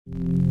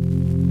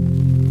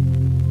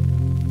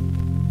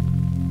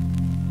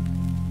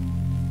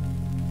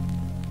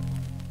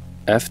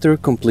After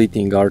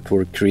completing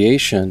artwork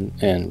creation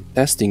and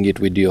testing it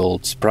with the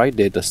old sprite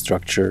data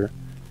structure,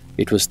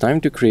 it was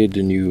time to create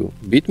a new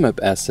bitmap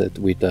asset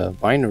with a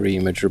binary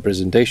image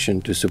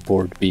representation to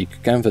support big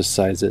canvas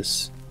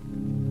sizes.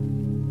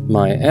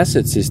 My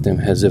asset system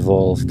has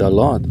evolved a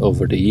lot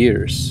over the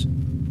years.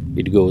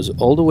 It goes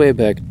all the way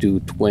back to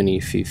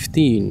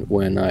 2015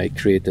 when I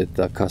created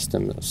a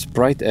custom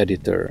sprite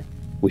editor,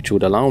 which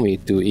would allow me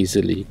to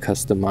easily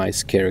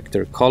customize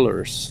character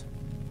colors.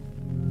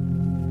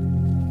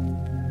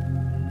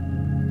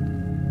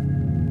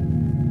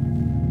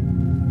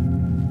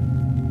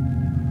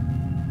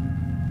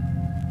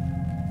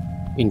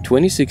 In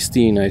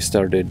 2016, I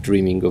started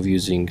dreaming of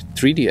using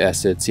 3D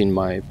assets in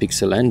my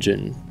pixel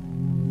engine.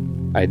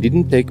 I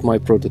didn't take my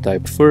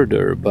prototype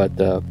further, but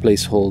a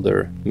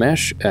placeholder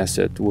mesh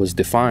asset was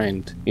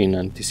defined in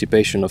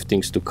anticipation of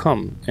things to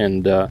come,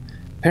 and a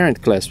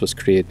parent class was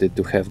created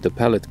to have the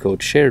palette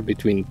code shared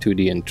between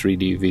 2D and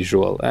 3D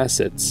visual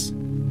assets.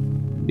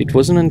 It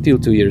wasn't until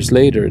 2 years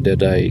later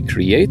that I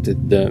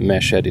created the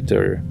mesh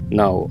editor,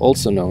 now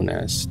also known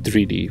as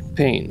 3D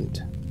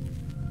Paint.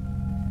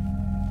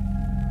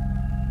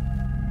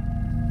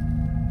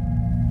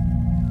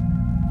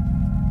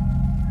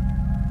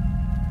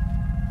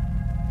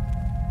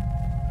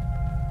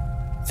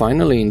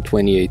 Finally, in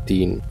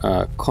 2018,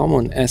 a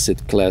common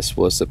asset class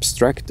was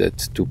abstracted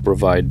to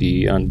provide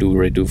the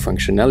undo-redo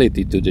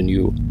functionality to the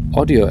new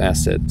audio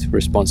asset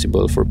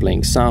responsible for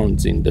playing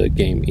sounds in the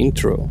game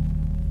intro.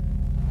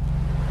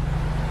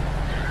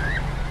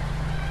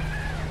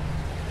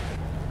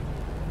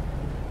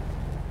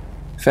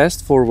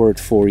 Fast forward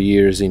 4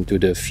 years into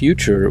the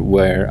future,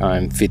 where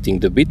I'm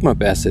fitting the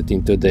bitmap asset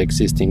into the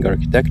existing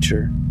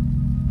architecture.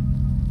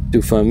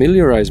 To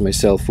familiarize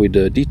myself with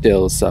the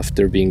details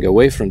after being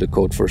away from the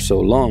code for so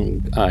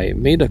long, I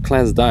made a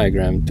class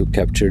diagram to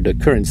capture the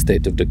current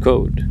state of the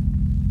code.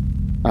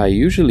 I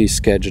usually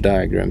sketch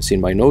diagrams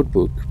in my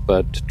notebook,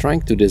 but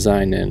trying to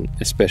design and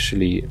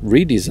especially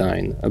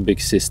redesign a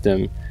big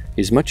system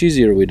is much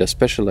easier with a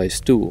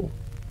specialized tool.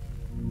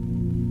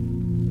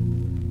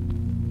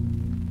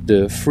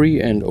 The free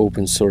and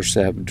open source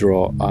app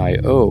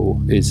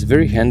Draw.io is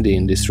very handy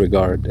in this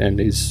regard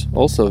and is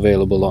also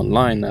available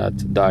online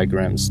at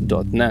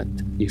diagrams.net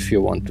if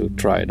you want to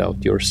try it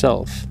out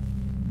yourself.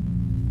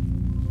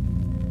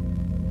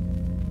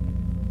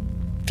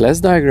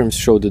 Class diagrams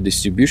show the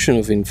distribution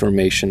of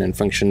information and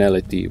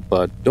functionality,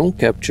 but don't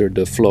capture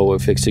the flow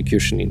of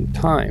execution in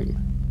time.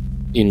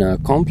 In a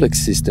complex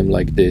system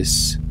like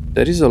this,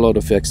 there is a lot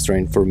of extra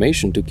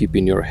information to keep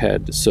in your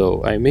head,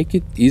 so I make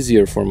it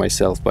easier for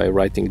myself by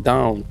writing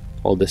down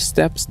all the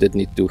steps that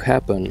need to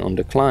happen on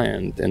the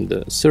client and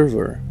the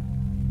server.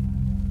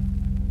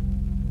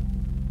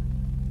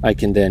 I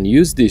can then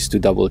use this to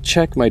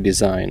double-check my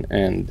design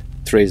and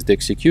trace the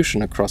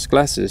execution across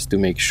classes to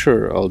make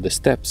sure all the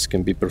steps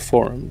can be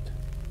performed.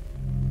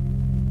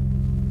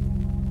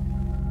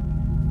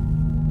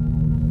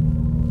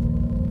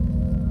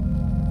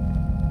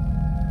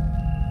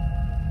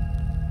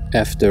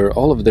 After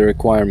all of the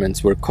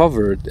requirements were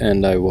covered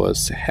and I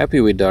was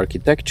happy with the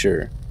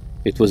architecture,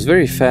 it was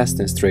very fast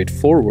and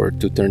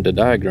straightforward to turn the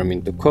diagram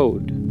into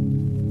code.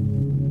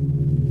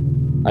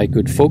 I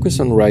could focus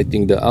on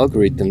writing the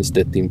algorithms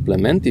that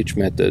implement each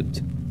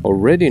method,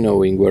 already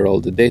knowing where all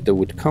the data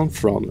would come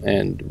from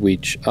and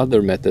which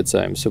other methods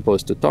I am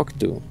supposed to talk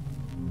to.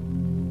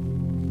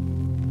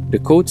 The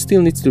code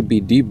still needs to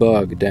be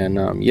debugged, and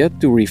I'm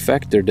yet to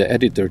refactor the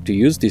editor to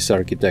use this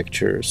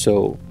architecture,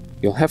 so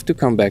you'll have to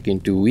come back in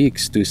 2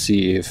 weeks to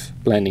see if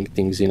planning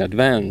things in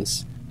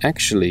advance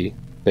actually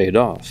paid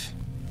off.